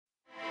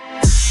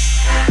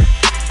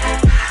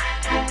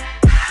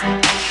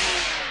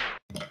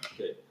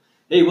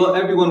Hey, well,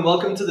 everyone,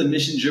 welcome to the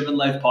Mission Driven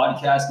Life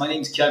podcast. My name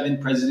is Kevin,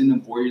 president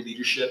of Warrior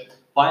Leadership.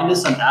 Find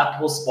us on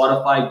Apple,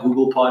 Spotify,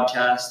 Google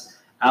Podcast,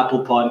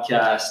 Apple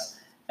Podcast,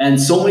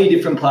 and so many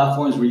different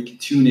platforms where you can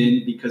tune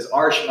in because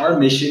our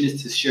mission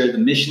is to share the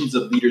missions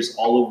of leaders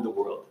all over the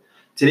world.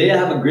 Today, I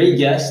have a great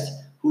guest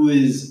who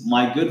is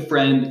my good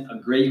friend, a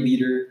great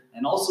leader,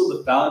 and also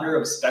the founder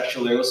of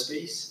Spectral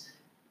Aerospace,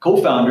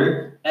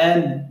 co-founder,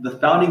 and the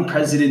founding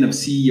president of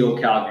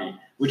CEO Calgary,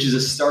 which is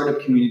a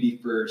startup community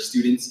for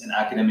students and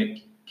academic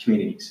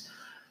communities.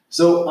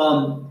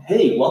 So,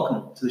 hey,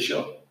 welcome to the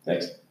show.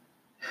 Thanks.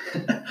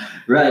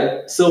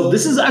 Right. So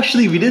this is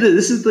actually,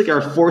 this is like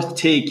our fourth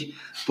take,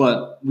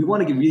 but we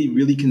want to get really,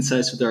 really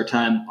concise with our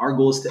time. Our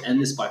goal is to end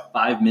this by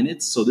 5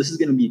 minutes. So this is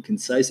going to be a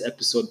concise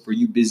episode for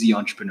you busy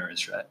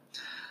entrepreneurs, right?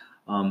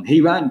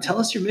 Hey, Ryan, tell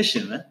us your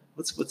mission, man.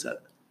 What's that?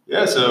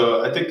 Yeah,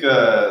 so I think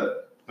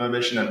my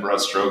mission in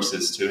broad strokes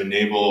is to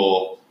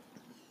enable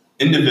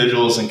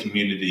individuals and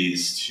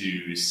communities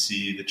to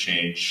see the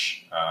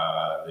change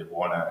they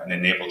want to and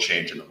enable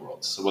change in the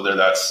world. So whether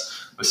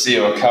that's with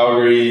CEO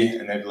Calgary,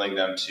 enabling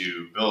them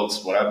to build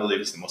what I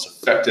believe is the most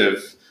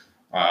effective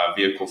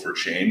vehicle for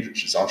change,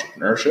 which is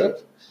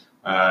entrepreneurship,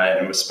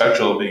 and with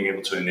Spectral being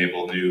able to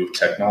enable new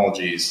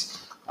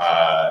technologies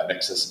and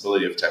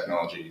accessibility of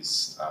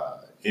technologies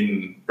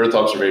in Earth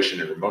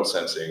observation and remote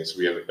sensing, so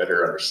we have a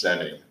better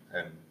understanding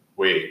and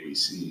way we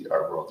see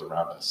our world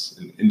around us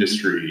in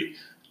industry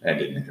and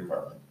in the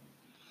environment.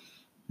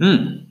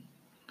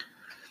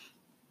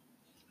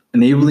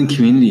 Enabling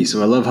community.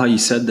 So I love how you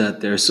said that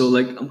there. So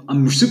like,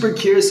 I'm super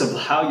curious of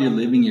how you're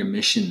living your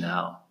mission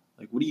now.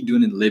 Like, what are you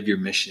doing to live your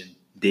mission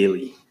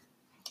daily?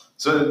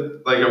 So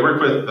like I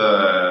work with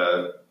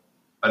a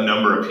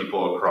number of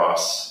people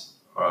across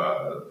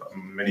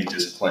many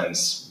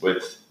disciplines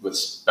with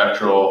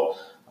Spectral,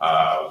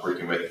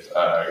 working with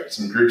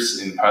some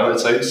groups in pilot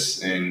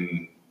sites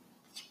in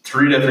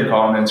 3 different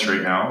continents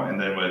right now. And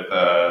then with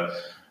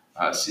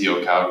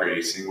CEO Calgary,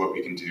 seeing what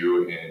we can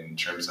do in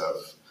terms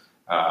of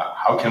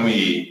how can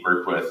we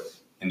work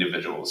with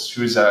individuals.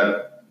 Who's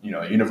at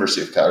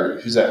University of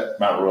Calgary? Who's at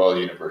Mount Royal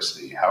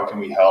University? How can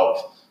we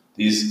help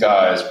these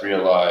guys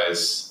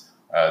realize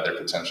their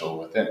potential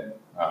within?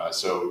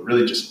 So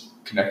really just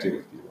connecting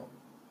with people.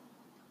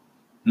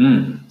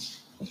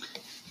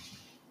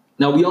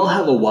 Now we all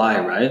have a why,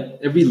 right?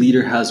 Every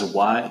leader has a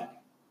why,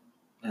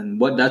 and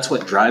that's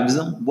what drives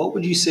them. What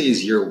would you say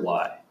is your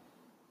why?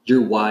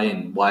 Your why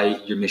and why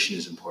your mission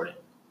is important?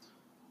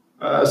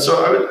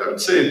 So I would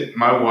say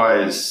my why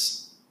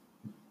is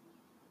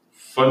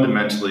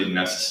fundamentally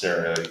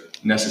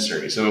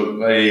necessary.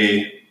 So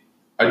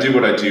I do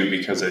what I do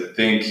because I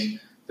think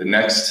the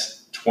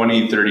next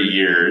 20, 30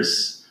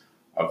 years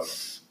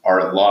of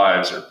our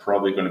lives are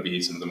probably going to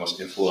be some of the most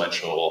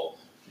influential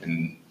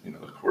in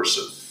the course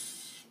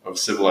of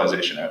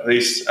civilization, at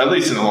least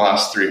in the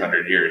last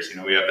 300 years.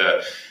 We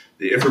have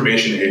the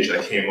information age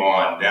that came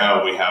on.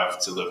 Now we have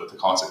to live with the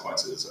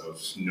consequences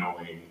of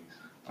knowing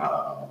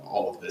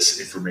all of this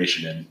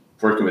information and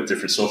working with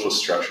different social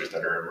structures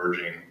that are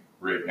emerging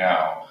right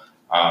now.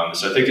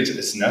 So I think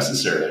it's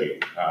necessary.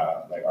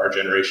 Like our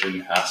generation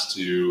has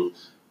to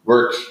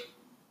work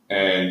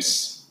and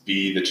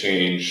be the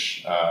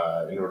change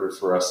in order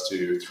for us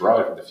to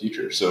thrive in the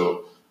future.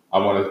 So I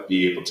want to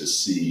be able to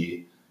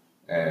see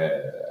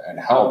and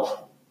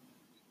help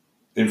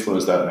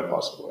influence that in a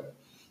positive way.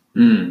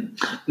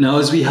 Now,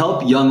 as we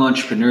help young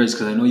entrepreneurs,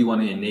 because I know you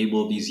want to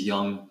enable these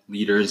young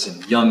leaders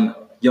and young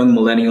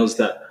millennials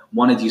that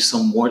want to do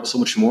so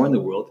much more in the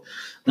world.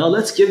 Now,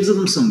 let's give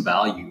them some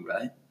value,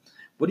 right?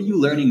 What are you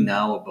learning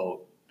now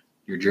about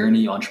your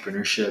journey,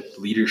 entrepreneurship,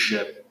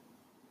 leadership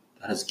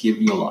that has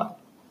given you a lot?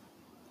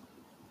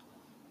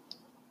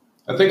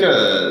 I think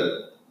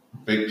a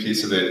big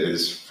piece of it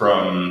is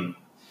from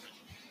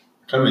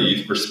kind of a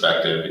youth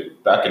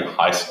perspective. Back in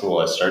high school,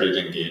 I started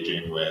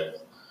engaging with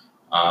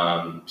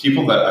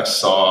people that I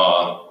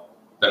saw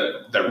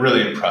that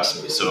really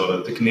impressed me.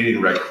 So the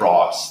Canadian Red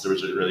Cross, there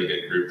was a really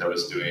good group that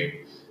was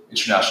doing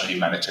international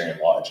humanitarian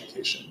law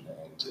education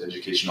and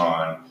education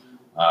on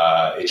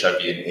HIV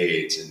and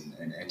AIDS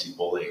and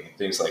anti-bullying and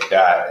things like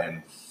that.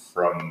 And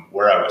from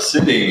where I was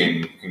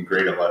sitting in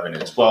grade 11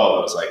 and 12,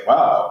 I was like,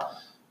 wow,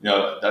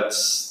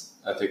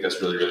 I think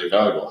that's really, really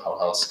valuable. How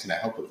else can I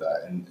help with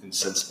that? And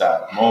since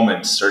that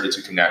moment, started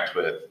to connect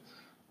with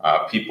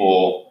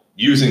people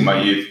using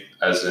my youth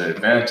as an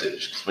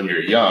advantage, because when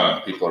you're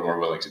young, people are more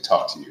willing to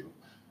talk to you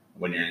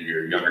when you're in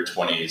your younger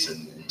 20s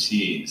and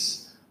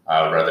teens,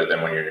 rather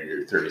than when you're in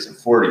your 30s and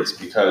 40s,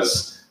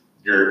 because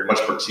you're much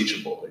more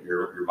teachable.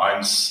 Your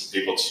mind's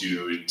able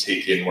to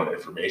take in more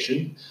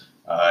information,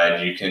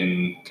 and you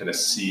can kind of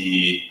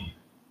see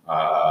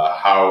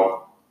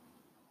how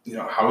you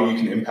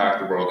can impact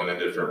the world in a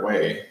different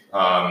way,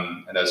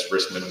 and as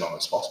risk minimum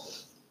as possible.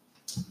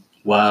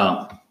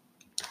 Wow.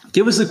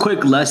 Give us a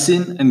quick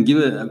lesson and give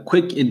a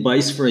quick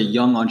advice for a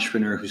young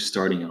entrepreneur who's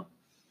starting out.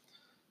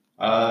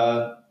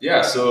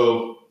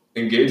 So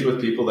engage with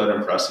people that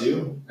impress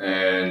you,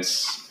 and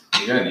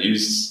again,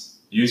 use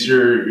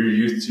your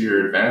youth to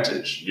your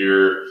advantage.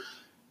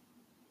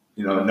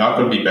 not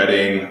going to be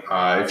betting.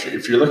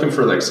 If you're looking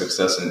for like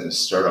success in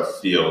startup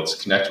fields,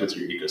 connect with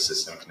your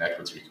ecosystem, connect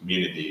with your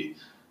community,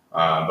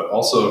 but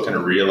also kind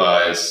of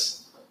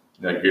realize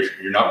that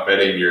you're not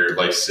betting your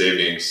life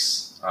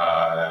savings.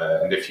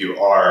 And if you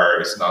are,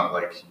 it's not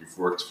like you've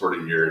worked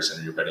 40 years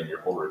and you're betting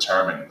your whole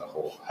retirement in the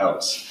whole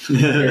house.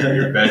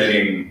 You're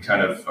betting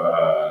kind of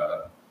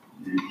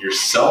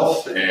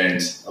yourself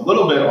and a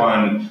little bit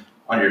on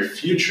your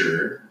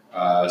future,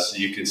 so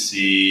you can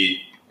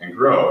see and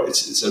grow.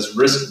 It's as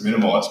risk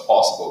minimal as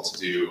possible to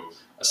do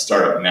a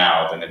startup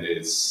now than it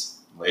is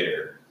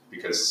later,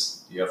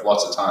 because you have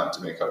lots of time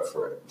to make up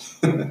for it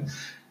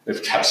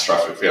if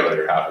catastrophic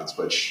failure happens,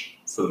 which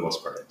for the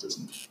most part it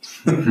doesn't.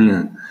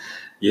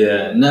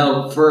 Yeah.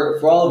 Now, for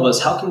all of us,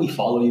 how can we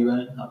follow you,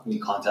 Ryan? How can we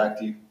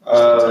contact you?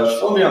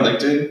 Follow me on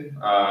LinkedIn.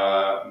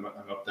 I'm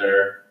up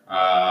there,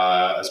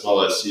 as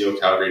well as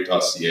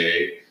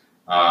ceocalgary.ca,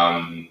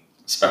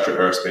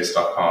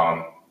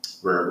 spectraaerospace.com.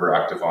 We're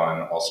active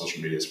on all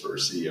social medias for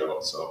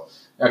CEO. So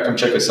yeah, come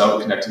check us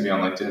out. Connect to me on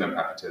LinkedIn. I'm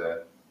happy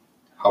to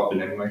help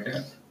in any way I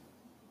can.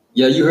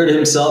 Yeah, you heard it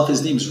himself.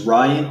 His name's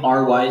Ryan,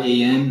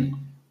 Ryan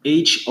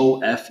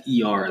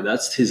Hofer.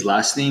 That's his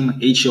last name,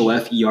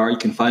 Hofer. You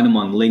can find him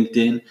on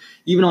LinkedIn,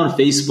 even on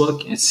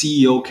Facebook at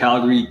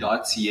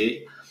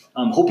ceocalgary.ca.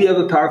 Hope you have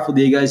a powerful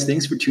day, guys.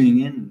 Thanks for tuning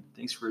in.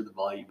 Thanks for the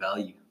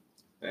value.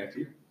 Thank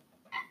you.